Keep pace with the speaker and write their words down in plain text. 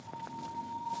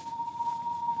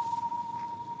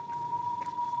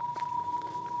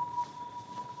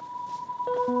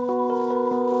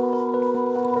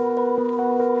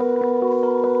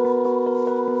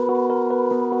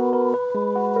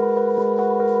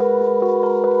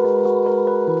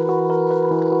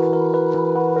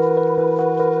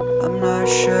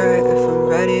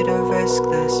risk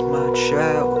this much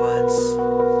at once,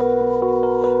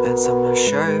 and so I'm not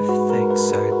sure if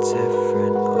things are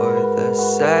different or the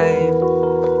same.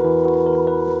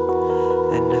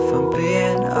 And if I'm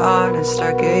being honest,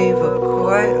 I gave up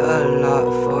quite a lot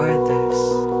for this,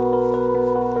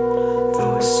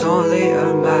 though it's only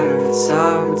a matter of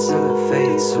time till it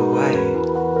fades away.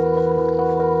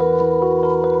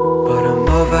 But I'm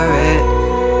over it,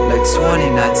 like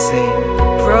 2019.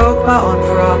 Broke my own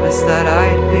promise that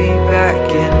I'd be back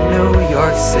in New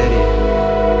York City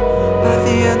by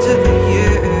the end of the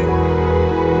year.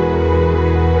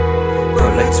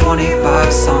 Wrote like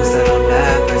 25 songs that'll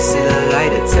never see the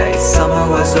light of day. Summer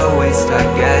was a waste, I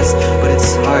guess, but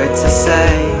it's hard to say.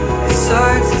 It's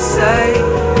hard to say,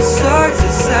 it's hard to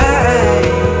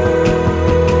say.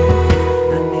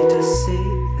 I need to see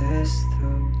this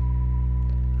through,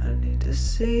 I need to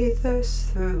see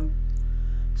this through,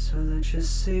 so let's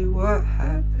just see what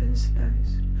happens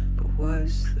next. But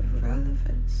what's the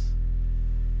relevance?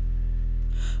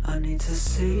 I need to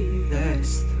see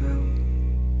this through,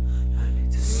 I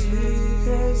need to see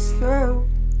this through,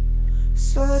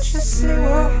 so let's just see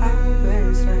what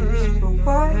happens next.